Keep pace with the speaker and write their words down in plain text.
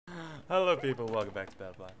Hello people, welcome back to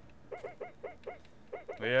Battleblock.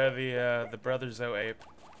 We are the Brothers O Ape.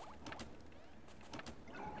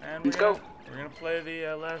 And we're gonna play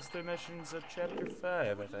the last two missions of chapter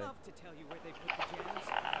 5, I think.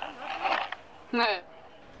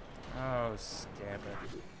 Oh, scamper.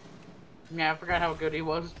 Yeah, I forgot how good he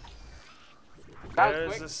was.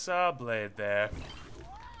 There's a saw blade there.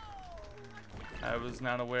 I was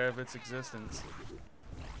not aware of its existence.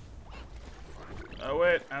 Oh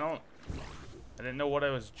wait, I didn't know what I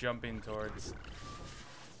was jumping towards.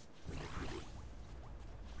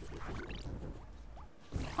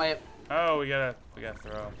 Wait. Oh, we gotta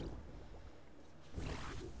throw.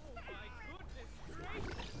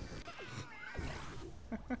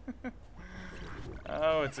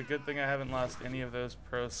 Oh, it's a good thing I haven't lost any of those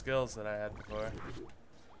pro skills that I had before.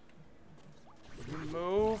 Can you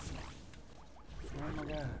move? Oh my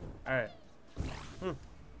god. Alright.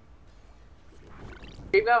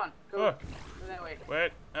 Keep going. Go, Oh. go that way.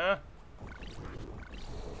 Wait.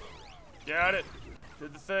 Got it.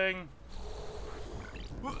 Did the thing.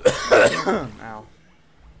 Ow.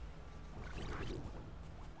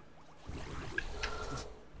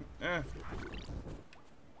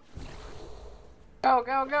 Go,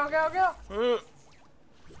 go, go, go, go!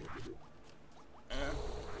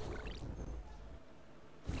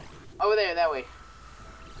 Over there, that way.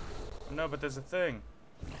 No, but there's a thing.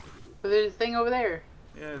 So there's a thing over there.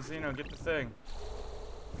 Yeah, Zeno, get the thing.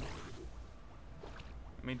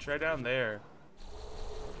 I mean, try down there.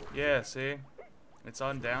 Yeah, see? It's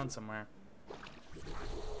on down somewhere.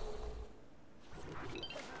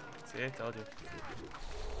 See, I told you.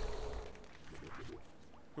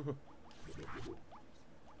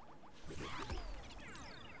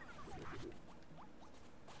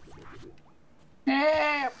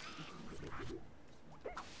 Yeah.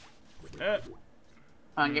 Hold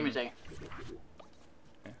on, give me a second.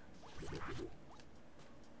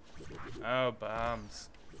 Oh, bombs.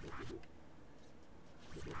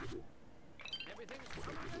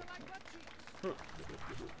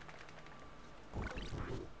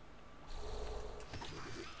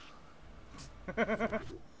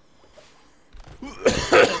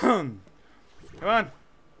 Come on.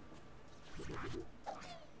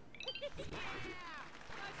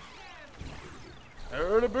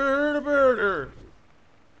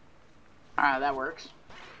 Alright, that works.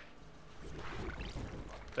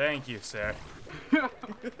 Thank you, sir. No,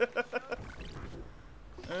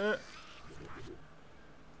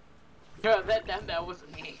 that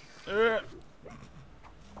wasn't me. Wait,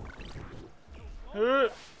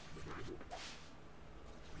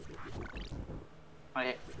 We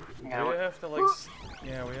have to like,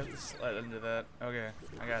 yeah, we have to slide into that. Okay,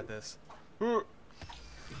 I got this.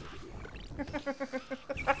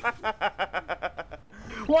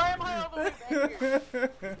 Why am I all the way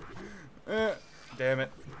back here? Damn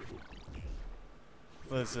it.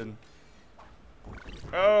 Listen.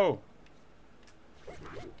 Oh!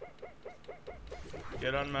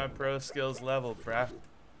 Get on my pro skills level, bruh.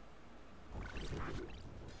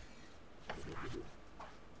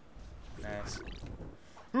 Nice.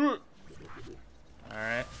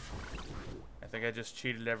 Alright. I think I just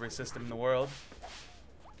cheated every system in the world.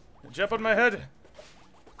 Jump on my head!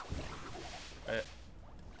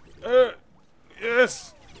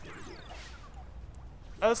 Yes!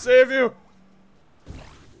 I'll save you!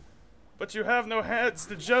 But you have no heads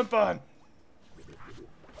to jump on!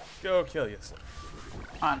 Go kill yourself.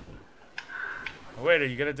 On. Oh, wait, are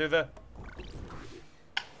you gonna do the...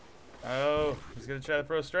 Oh, he's gonna try the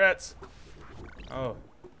pro strats. Oh,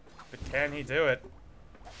 but can he do it?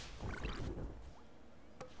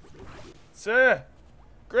 Sir!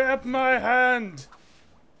 Grab my hand!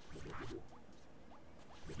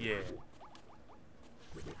 Yeah.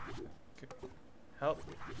 Help.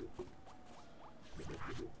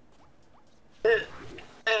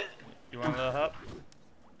 You want a little help?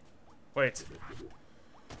 Wait.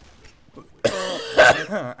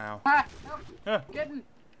 Ow. Ah, no, Huh. getting.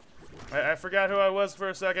 I forgot who I was for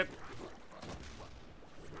a second.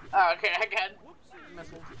 Oh, okay, I got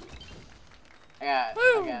missiles. I got it.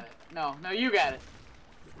 Woo. I got it. No, you got it.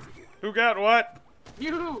 Who got what?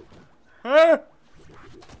 You. Huh?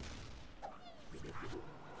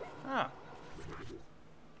 Ah.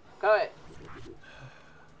 Go ahead.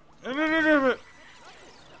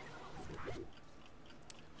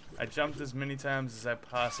 I jumped as many times as I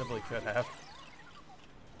possibly could have.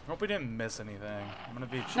 Hope we didn't miss anything. I'm gonna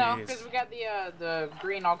be cheese. No, because we got the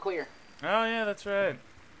green all clear. Oh yeah, that's right.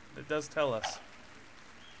 It does tell us.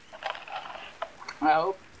 I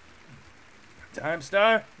hope. Time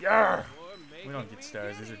star? Yarr! We don't get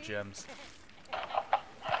stars, these are gems.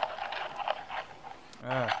 Oh,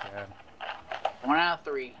 God. 1 out of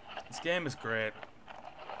 3. This game is great.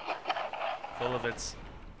 Full of its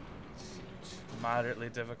moderately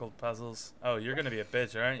difficult puzzles. Oh, you're gonna be a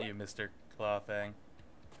bitch, aren't you, Mr. Claw Thing?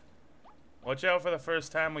 Watch out for the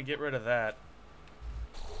first time we get rid of that.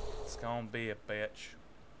 It's gonna be a bitch.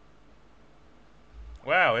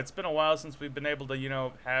 Wow, it's been a while since we've been able to, you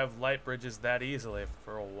know, have light bridges that easily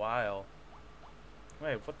for a while.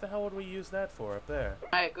 Wait, what the hell would we use that for up there?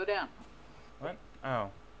 Alright, go down. What? Oh.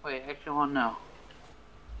 Wait, actually, well, no.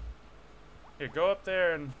 Here, go up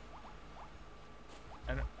there and...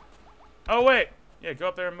 Oh, wait! Yeah, go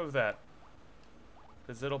up there and move that.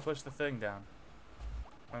 Because it'll push the thing down.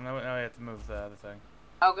 Oh, no, now we have to move the other thing.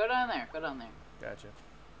 Oh, go down there. Go down there. Gotcha.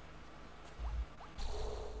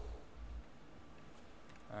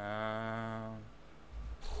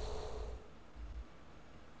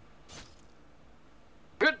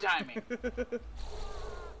 Good timing.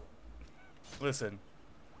 Listen.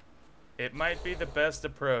 It might be the best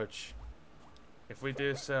approach if we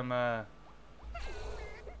do some,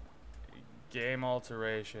 game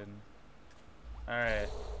alteration. Alright.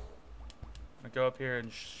 I'm gonna go up here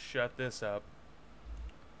and shut this up.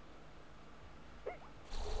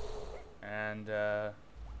 And,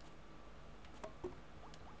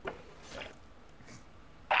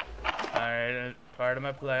 alright, part of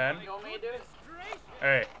my plan. What do you want me to do?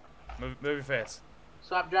 Alright, move your face.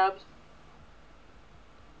 Swap jobs?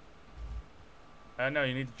 No,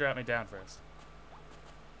 you need to drop me down first.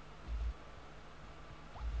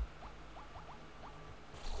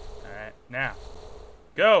 Alright, now.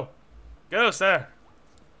 Go! Go, sir!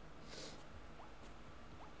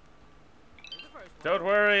 Don't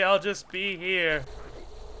worry, I'll just be here.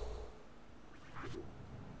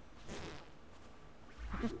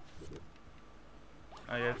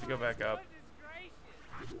 Oh, you have to go back up.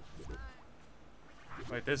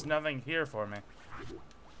 Wait, there's nothing here for me.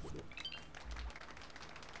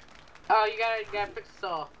 Oh, you gotta fix the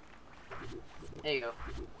saw. There you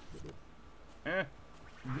go.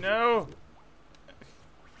 No!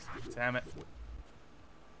 Damn it.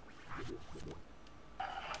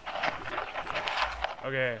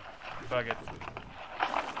 Okay, fuck it.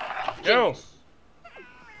 Go!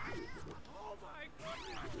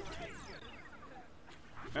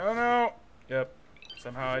 Oh no! Yep.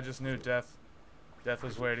 Somehow I just knew death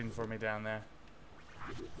was waiting for me down there.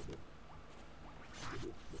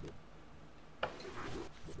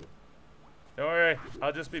 Don't worry,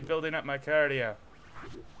 I'll just be building up my cardio.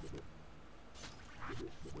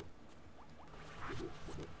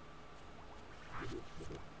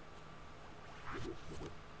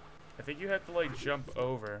 I think you have to, like, jump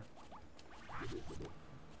over.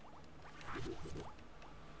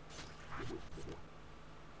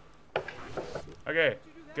 Okay,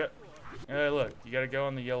 go. Look, you gotta go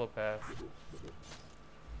on the yellow path.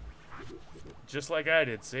 Just like I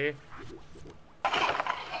did, see?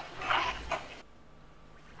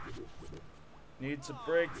 Need to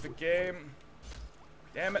break the game.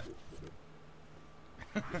 Damn it.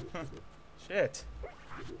 Shit.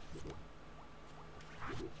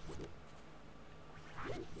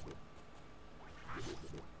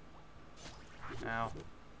 Ow.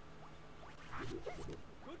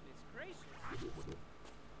 Goodness gracious.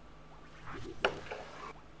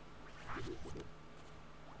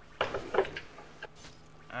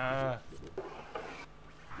 Oh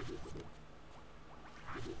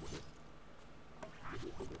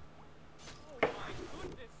my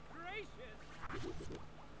goodness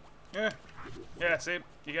gracious. Yeah, see?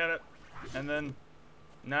 You got it. And then,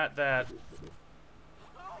 not that.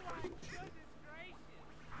 Oh my goodness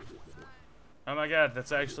gracious. Oh my god,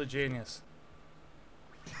 that's actually genius.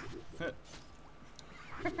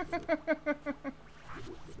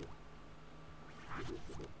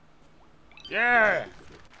 Yeah!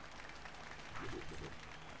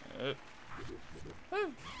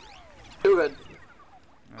 Too good.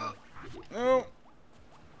 No. No!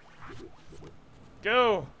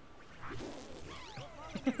 Go!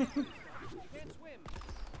 You can't swim.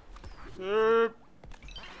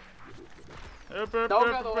 Don't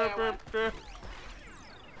go the way I went.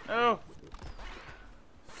 No!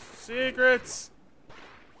 Secrets!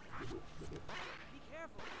 Be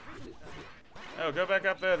careful. Prison is down. Oh, go back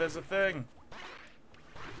up there. There's a thing.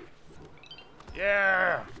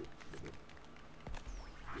 Yeah!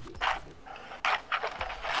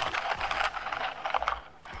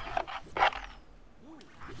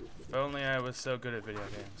 If only I was so good at video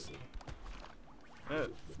games.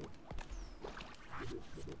 Whoop.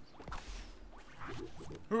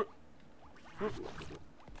 Whoop.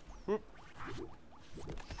 Whoop.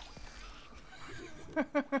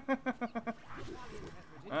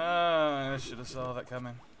 I should have saw that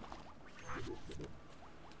coming.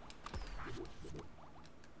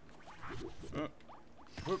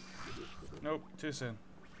 Whoop. Nope, too soon.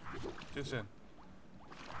 Too soon.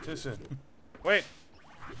 Too soon. Wait!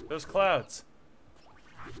 Those clouds.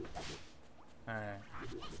 Alright.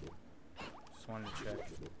 Just wanted to check.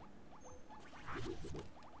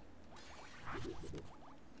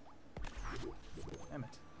 Damn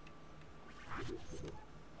it.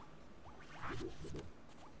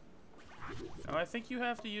 Oh, I think you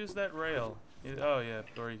have to use that rail. Oh, yeah,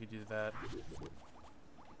 or you could use that.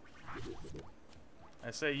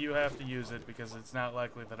 I say you have to use it because it's not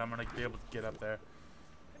likely that I'm going to be able to get up there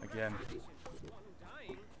again.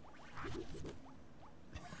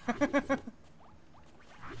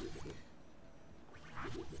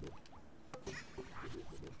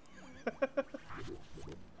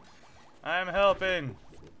 I'm helping.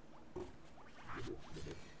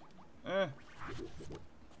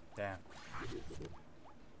 Damn.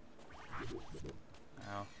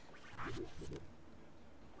 Ow.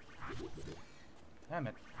 Damn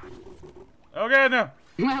it. Oh god, no!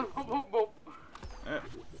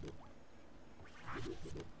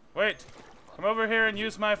 Wait! Come over here and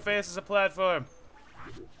use my face as a platform.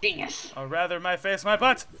 Genius. Or rather, my face, my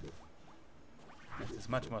butt! It is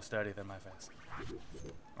much more sturdy than my face.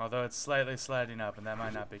 Although it's slightly sliding up, and that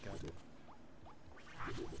might not be good.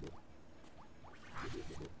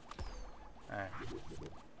 Alright.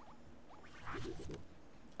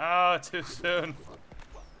 Oh, too soon.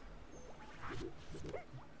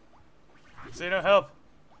 Xeno, help!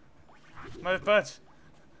 My butt!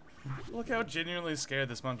 Look how genuinely scared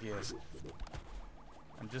this monkey is.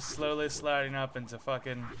 I'm just slowly sliding up into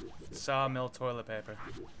fucking sawmill toilet paper.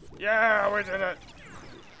 Yeah, we did it!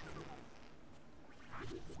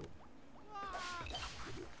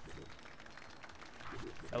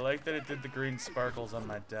 I like that it did the green sparkles on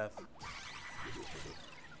my death.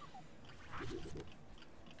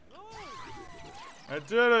 I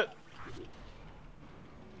did it!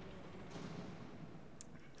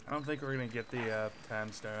 I don't think we're gonna get the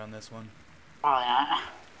time star on this one. Probably not.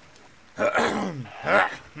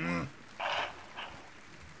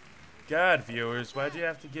 God, viewers, why'd you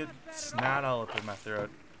have to get snot all up in my throat?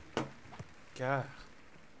 God.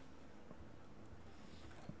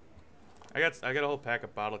 I got a whole pack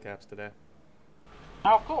of bottle caps today.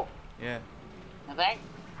 Oh, cool. Yeah. You think?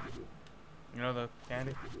 You know the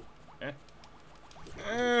candy? Eh.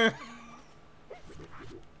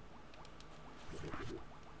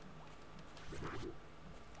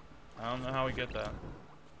 I don't know how we get that.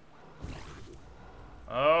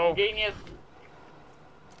 Oh. Genius.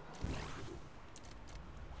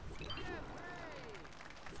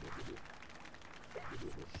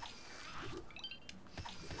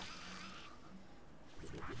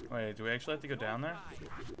 Wait, do we actually have to go down there?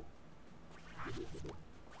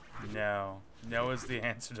 No. No is the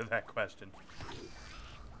answer to that question.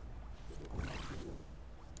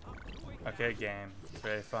 Okay, game. It's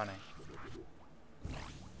very funny.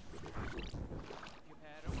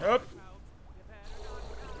 Oop!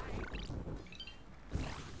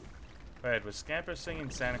 Wait, was Scamper singing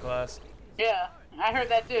Santa Claus? Yeah, I heard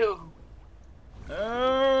that too.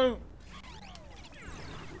 Oh!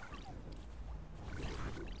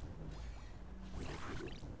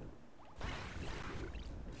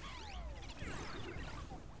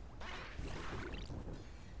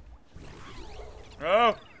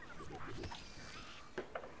 Oh!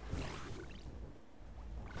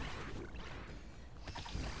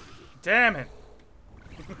 Damn it!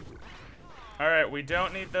 Alright, we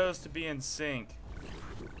don't need those to be in sync.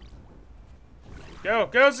 Go!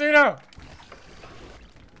 Go, Xeno!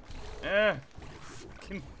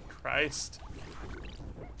 Fucking Christ.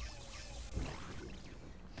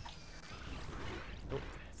 Oh,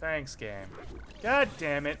 thanks, game. God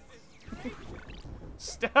damn it.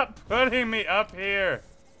 Stop putting me up here.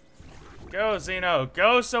 Go, Xeno.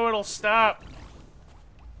 Go so it'll stop.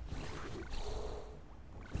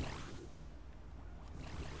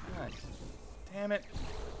 God damn it.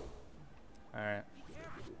 Alright.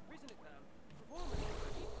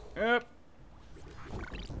 Yep.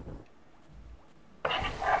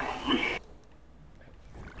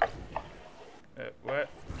 What?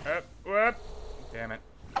 What? Damn it.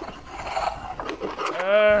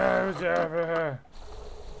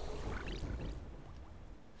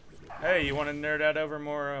 Hey, you want to nerd out over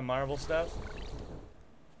more Marvel stuff?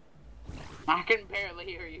 I can barely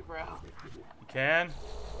hear you, bro. You can?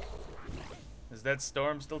 Is that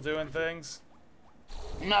storm still doing things?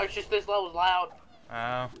 No, it's just this level's loud.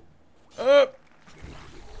 Oh. Oh!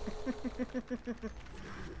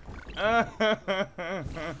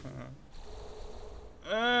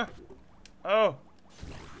 Oh!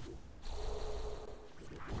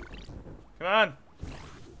 Come on.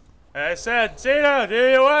 I said, Zeno, do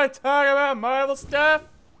you want to talk about Marvel stuff?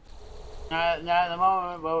 Not at the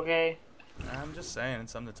moment, but okay. I'm just saying,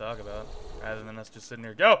 it's something to talk about, rather than us just sitting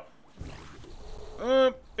here. Go!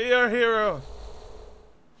 Be our hero.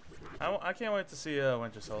 I can't wait to see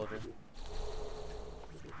Winter Soldier.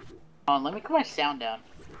 Hold on, let me put my sound down.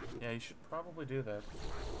 Yeah, you should probably do that.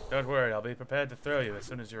 Don't worry, I'll be prepared to throw you as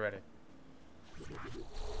soon as you're ready.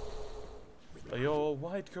 Your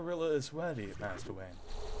white gorilla is ready, Master Wayne.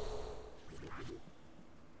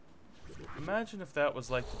 Imagine if that was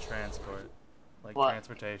like the transport. Like What?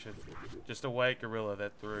 transportation. Just a white gorilla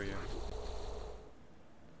that threw you.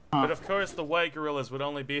 Huh. But of course the white gorillas would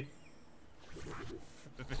only be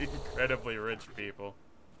for the incredibly rich people.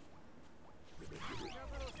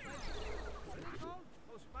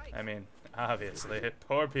 I mean, obviously,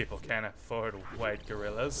 poor people can't afford white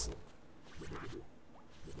gorillas.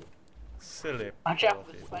 Silly Watch poor out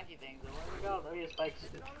for the people. spiky things. Where we go? There are spikes.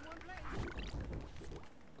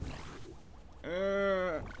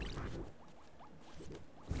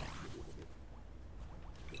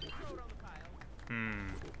 Hmm.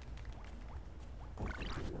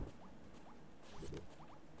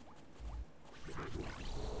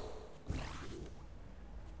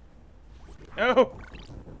 No!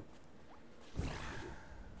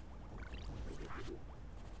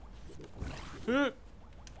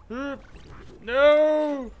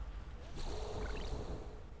 No!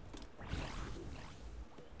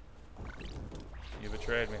 You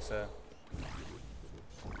betrayed me, sir.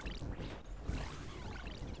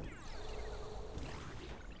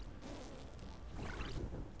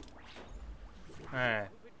 Alright.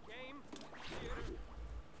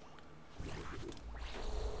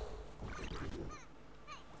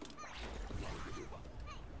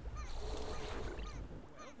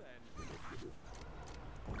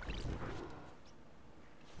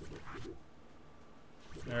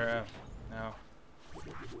 No.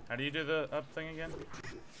 How do you do the up thing again?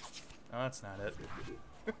 Oh, that's not it.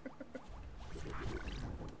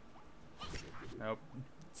 Nope.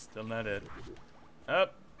 Still not it.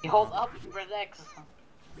 Up! You hold up and press X.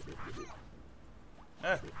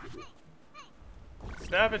 Ah.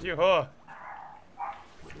 Stop it, you whore!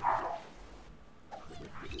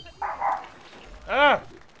 Ah!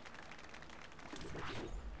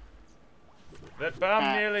 That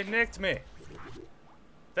bomb nearly nicked me.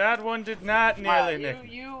 That one did not nearly nick me.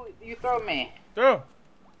 You throw me. Throw!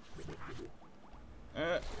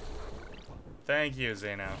 Thank you,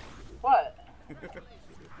 Zeno. What?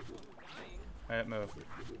 Alright, move.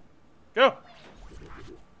 Go!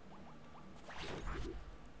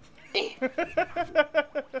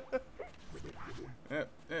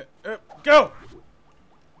 Go!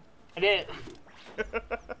 I did it.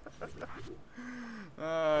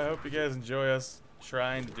 I hope you guys enjoy us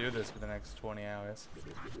trying to do this for the next 20 hours.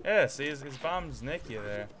 Yeah, see, his bombs nick you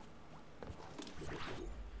there.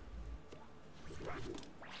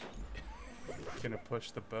 Gonna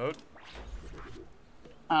push the boat?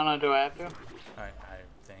 I don't know, do I have to? I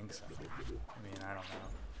think so. I mean, I don't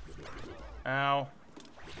know.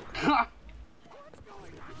 Ow.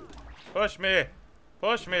 Push me!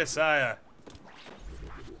 Push me, sire!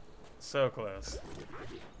 So close.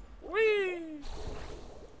 Whee!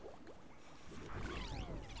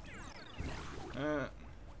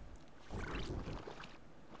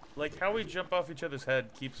 Like how we jump off each other's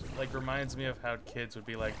head keeps reminds me of how kids would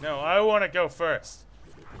be like, no, I want to go first.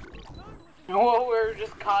 Well, we're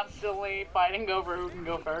just constantly fighting over who can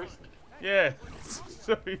go first. Yeah.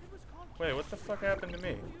 So wait, what the fuck happened to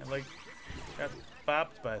me? I got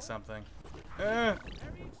bopped by something. Did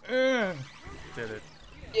it.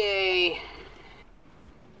 Yay.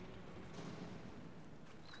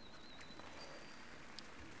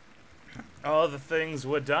 All the things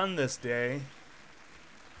were done this day.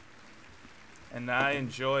 And I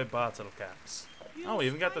enjoy bottle caps. Oh, we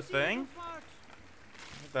even got the thing? I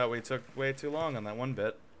thought we took way too long on that one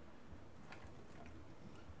bit.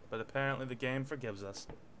 But apparently the game forgives us.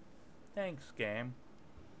 Thanks, game.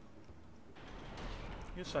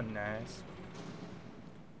 You're so nice.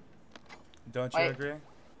 Don't you Wait. agree?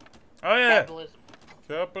 Oh yeah! Capitalism.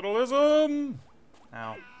 Capitalism!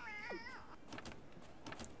 Ow.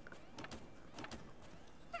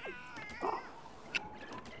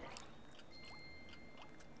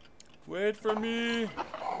 Wait for me!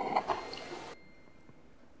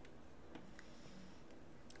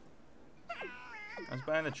 I was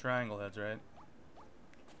buying the triangle heads, right?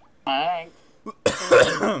 Alright.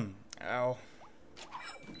 Ow.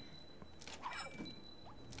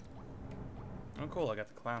 Oh cool, I got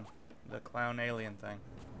the clown. The clown alien thing.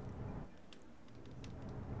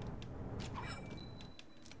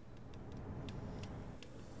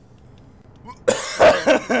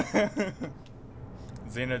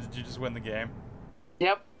 Xena, did you just win the game?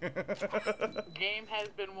 Yep. Game has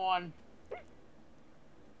been won.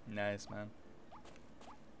 Nice, man.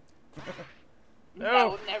 That No!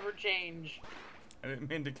 will never change. I didn't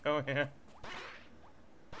mean to go here.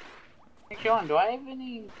 Hey, Sean, do I have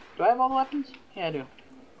any? Do I have all the weapons? Yeah, I do.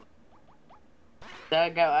 I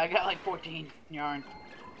got like 14 yarn.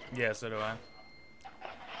 Yeah, so do I.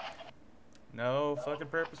 No fucking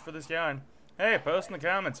purpose for this yarn. Hey, post in the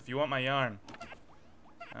comments if you want my yarn.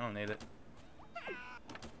 I don't need it.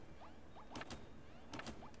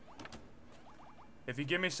 If you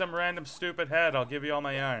give me some random stupid head, I'll give you all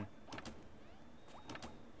my yarn.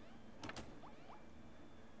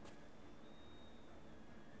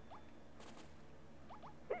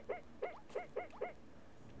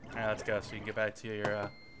 Alright, let's go so you can get back to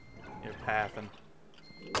your path and...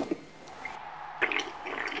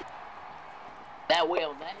 That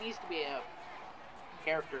whale, that needs to be a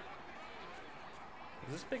character.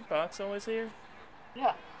 Is this big box always here?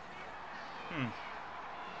 Yeah.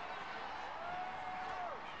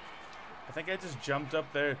 I think I just jumped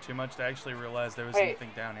up there too much to actually realize there was Hey. anything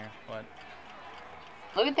down here. What?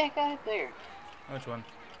 Look at that guy up there. Which one?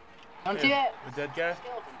 Don't Hey, see that? the dead guy?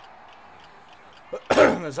 Skeleton.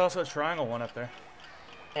 There's also a triangle one up there.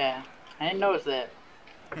 Yeah, I didn't notice that.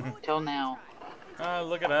 Till now.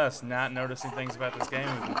 Look at us, not noticing things about this game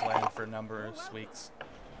we've been playing for a number of weeks.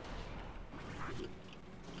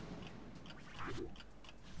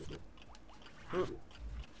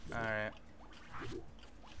 Alright.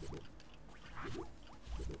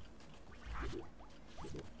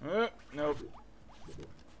 Nope.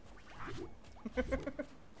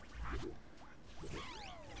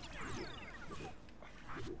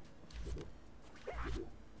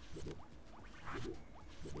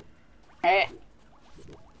 Hey,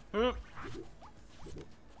 Oop.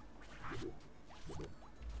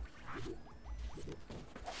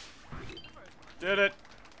 Did it.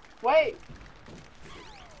 wait,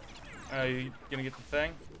 Oh, you gonna get the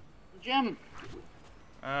thing? Jim.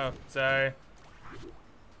 Oh, sorry.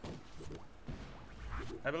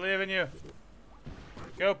 I believe in you.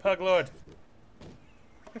 Go, Pug Lord.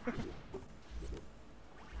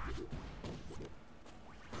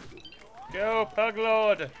 Go, Pug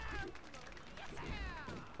Lord.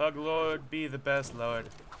 Pug Lord, be the best Lord.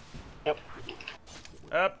 Yep.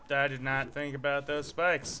 Up, I did not think about those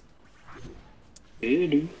spikes.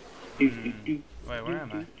 Mm. Wait, where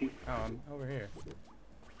am I? Oh, I'm over here.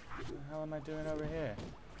 What the hell am I doing over here?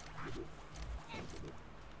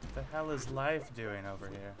 What the hell is life doing over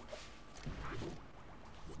here?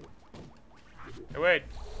 Hey, wait.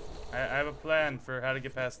 I have a plan for how to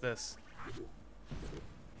get past this.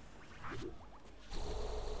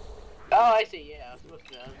 Oh, I see. Yeah, I was supposed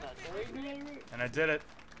to. I was not And I did it.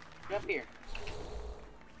 Up here.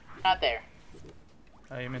 Not there.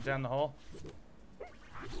 Oh, you meant down the hole?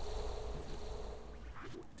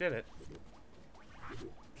 Did it.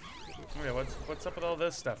 Okay, what's up with all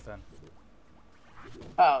this stuff then?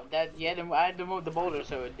 Oh, that yeah. I had to move the boulder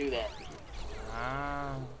so it would do that.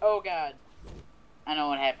 Ah. Oh God. I know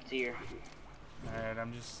what happens here. Alright,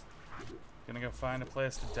 I'm just gonna go find a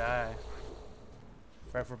place to die.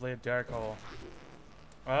 Preferably a dark hole.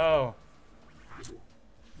 Oh.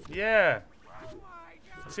 Yeah.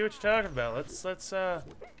 I see what you're talking about.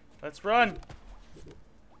 Let's run.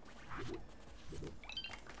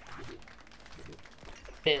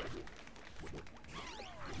 Hit.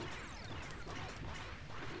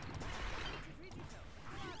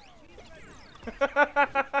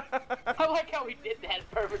 I like how we did that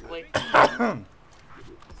perfectly.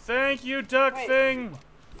 Thank you, duck Wait. thing.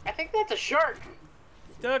 I think that's a shark.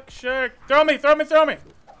 Duck shark. Throw me, throw me, throw me.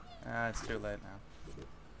 Ah, it's too late now.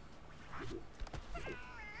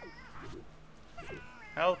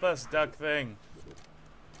 Help us, duck thing.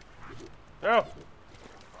 Throw.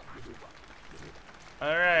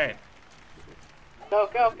 All right. Go,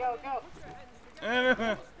 go, go, go.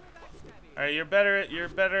 All right, you're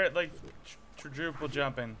better at like quadruple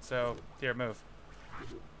jumping. So here, move.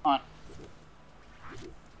 Come on.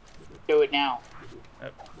 Do it now.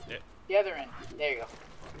 Yeah. The other end. There you go.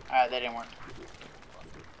 Alright, that didn't work.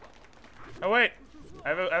 Oh wait, I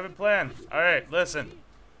have a plan. All right, listen.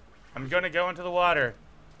 I'm gonna go into the water.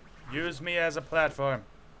 Use me as a platform.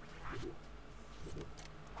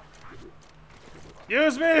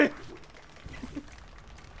 Use me!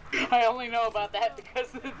 I only know about that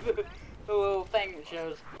because of the little thing that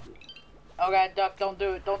shows. Oh God, duck, don't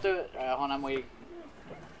do it, don't do it. Alright, hold on, I'm waiting.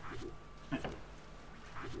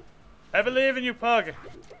 I believe in you, Pug.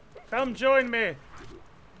 Come join me.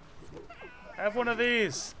 Have one of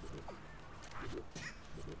these.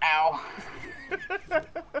 Ow.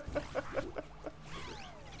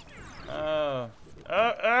 Oh.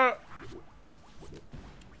 Oh, oh.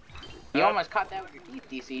 You almost caught that with your teeth,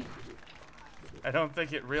 DC. I don't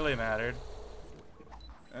think it really mattered.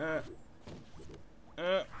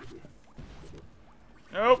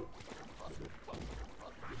 Nope.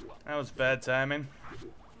 That was bad timing.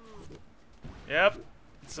 Yep.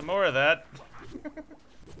 Some more of that.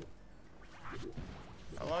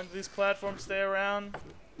 How long do these platforms stay around?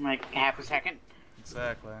 Like half a second.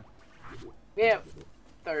 Exactly. Yep.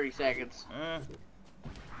 30 seconds.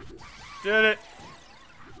 Did it.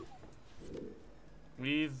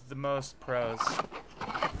 We the most pros.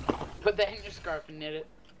 Put that in your scarf and knit it.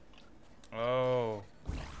 Oh.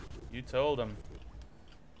 You told him.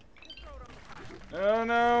 Oh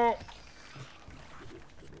no.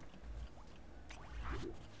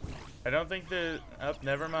 I don't think the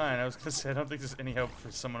never mind. I was gonna say I don't think there's any hope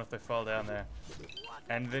for someone if they fall down there.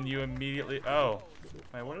 And then you immediately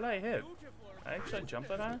wait, what did I hit? I actually jumped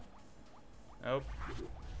that high? Nope.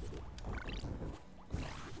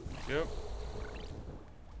 Jump.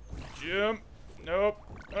 Jump. Nope.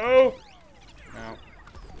 Oh! No.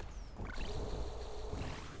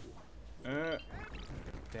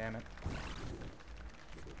 Damn it.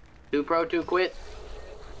 Too pro, too quit.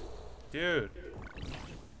 Dude.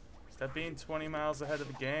 Stop being 20 miles ahead of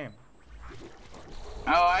the game.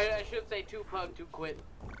 Oh, I should say too pug, too quit.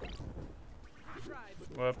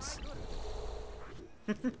 Whoops.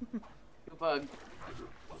 Too pug.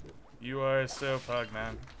 You are so pug,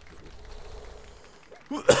 man.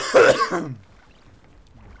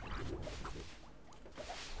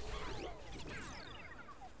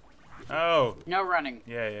 Oh. No running.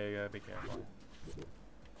 Yeah, you gotta be careful.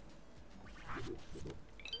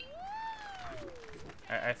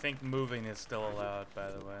 I think moving is still allowed,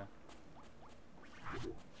 by the way.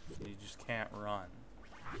 You just can't run.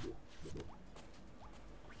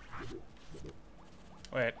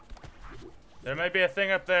 Wait. There might be a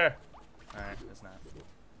thing up there. Alright, it's not.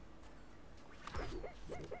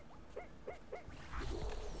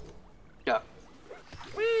 Duck.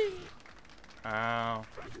 Whee! Ow.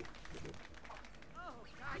 Oh,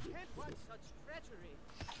 I can't watch such treachery.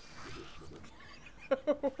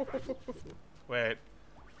 Wait.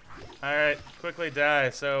 Alright, quickly die,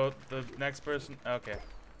 so the next person... Okay,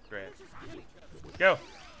 great. Go!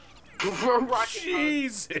 Rocket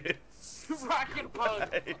Jesus! pug. Rocket pug.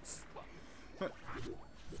 Nice.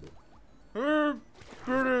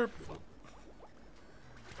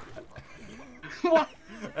 What?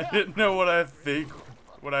 I didn't know what I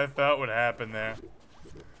thought would happen there.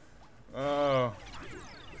 Oh.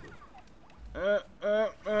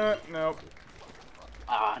 Nope.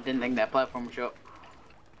 Ah, didn't think that platform would show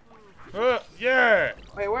up. Yeah!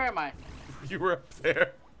 Wait, where am I? You were up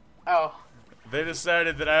there. Oh. They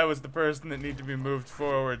decided that I was the person that needed to be moved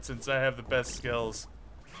forward since I have the best skills.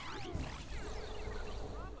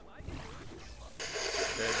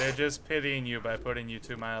 They're just pitying you by putting you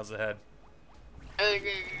 2 miles ahead.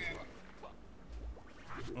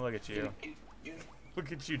 Look at you.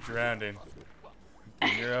 Look at you drowning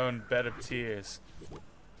in your own bed of tears.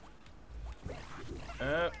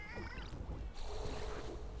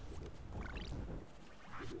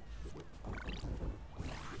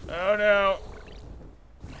 Oh no.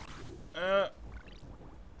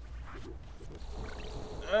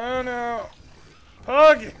 Oh no.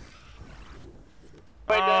 Pug! Wait,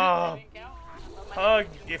 Ah, that didn't count? Pug,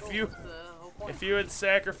 The whole point. if you had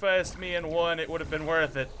sacrificed me and won, it would have been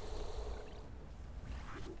worth it.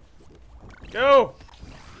 Go!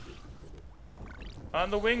 On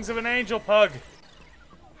the wings of an angel, Pug.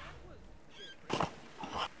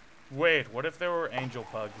 Wait, what if there were angel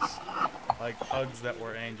pugs? Like pugs that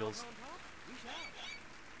were angels.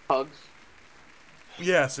 Pugs.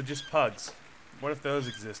 Yeah, so just pugs. What if those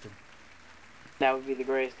existed? That would be the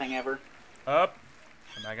greatest thing ever. Up.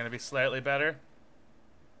 Am I gonna be slightly better?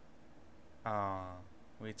 Aw,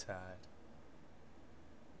 we tied.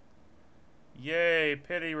 Yay,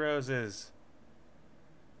 pity roses.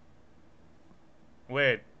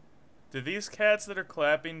 Wait, do these cats that are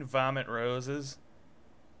clapping vomit roses?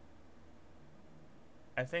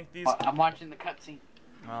 I think these... I'm watching the cutscene.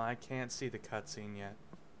 Well, I can't see the cutscene yet.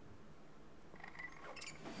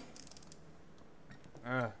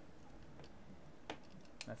 Ugh.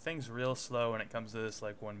 That thing's real slow when it comes to this,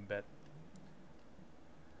 like, one bit.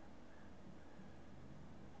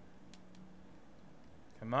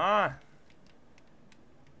 Come on!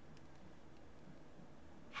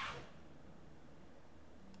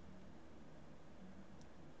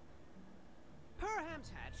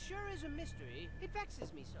 Perhaps hatch sure is a mystery. It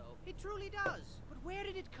vexes me so. It truly does. But where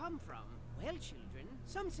did it come from? Well, children,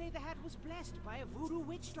 some say the hat was blessed by a voodoo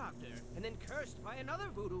witch doctor, and then cursed by another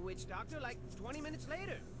voodoo witch doctor like 20 minutes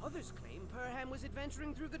later. Others claim Perham was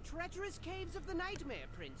adventuring through the treacherous caves of the Nightmare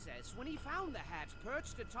Princess when he found the hat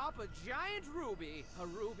perched atop a giant ruby. A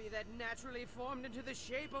ruby that naturally formed into the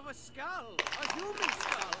shape of a skull. A human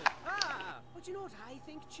skull. Ah! But you know what I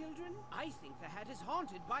think, children? I think the hat is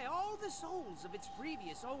haunted by all the souls of its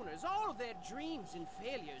previous owners, all of their dreams and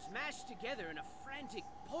failures mashed together in a frantic,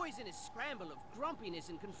 poisonous scramble of grumpiness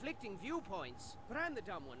and conflicting viewpoints. But I'm the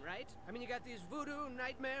dumb one, right? I mean, you got these voodoo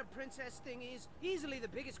nightmare princess thingies, easily the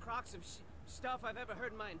biggest crocs of stuff I've ever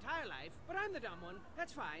heard in my entire life. But I'm the dumb one.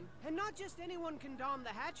 That's fine. And not just anyone can don the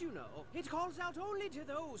hat, you know. It calls out only to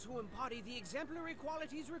those who embody the exemplary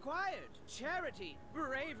qualities required. Charity,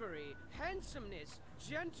 bravery, handsomeness,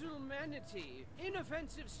 gentlemanity,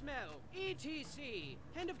 inoffensive smell, etc.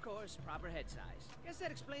 And of course, proper head size. Guess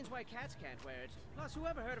that explains why cats can't wear it. Plus,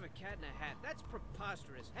 whoever heard of a cat in a hat? That's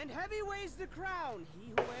preposterous. And heavy weighs the crown. He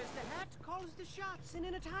who wears the hat calls the shots, and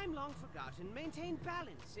in a time long forgotten, maintained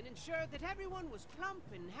balance and ensured that everyone was plump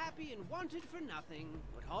and happy and wanted for nothing.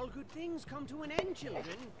 But all good things come to an end,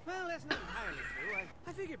 children. Well, that's not entirely true.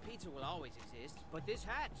 I figure pizza will always exist. But this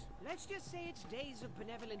hat, let's just say its days of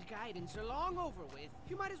benevolent guidance are long over with.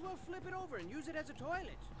 You might as well flip it over and use it as a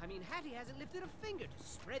toilet. I mean, Hattie hasn't lifted a finger to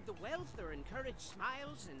spread the wealth or encourage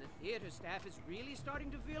smiles, and the theater staff is really starting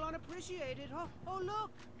to feel unappreciated. Oh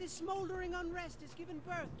look! This smoldering unrest has given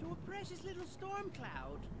birth to a precious little storm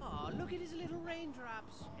cloud. Oh, look at his little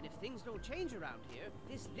raindrops. And if things don't change around here,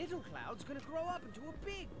 this little cloud's gonna grow up into a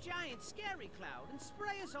big, giant, scary cloud and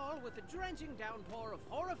spray us all with a drenching downpour of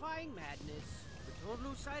horrifying madness. Don't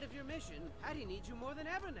lose sight of your mission. Hattie needs you more than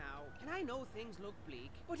ever now. And I know things look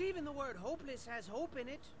bleak, but even the word hopeless has hope in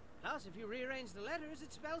it. Plus, if you rearrange the letters,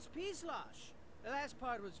 it spells peace-losh. The last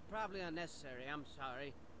part was probably unnecessary. I'm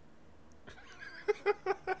sorry.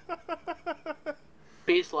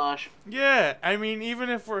 Peace-losh. Yeah, I mean, even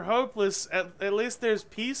if we're hopeless, at least there's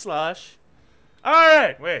peace-losh.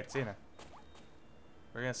 Alright! Wait, Tina.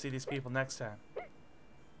 We're gonna see these people next time.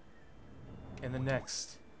 In the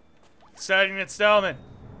next exciting installment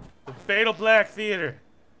of Battleblock Theater.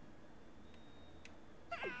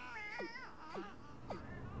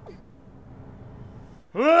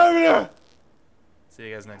 See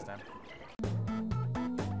you guys next time.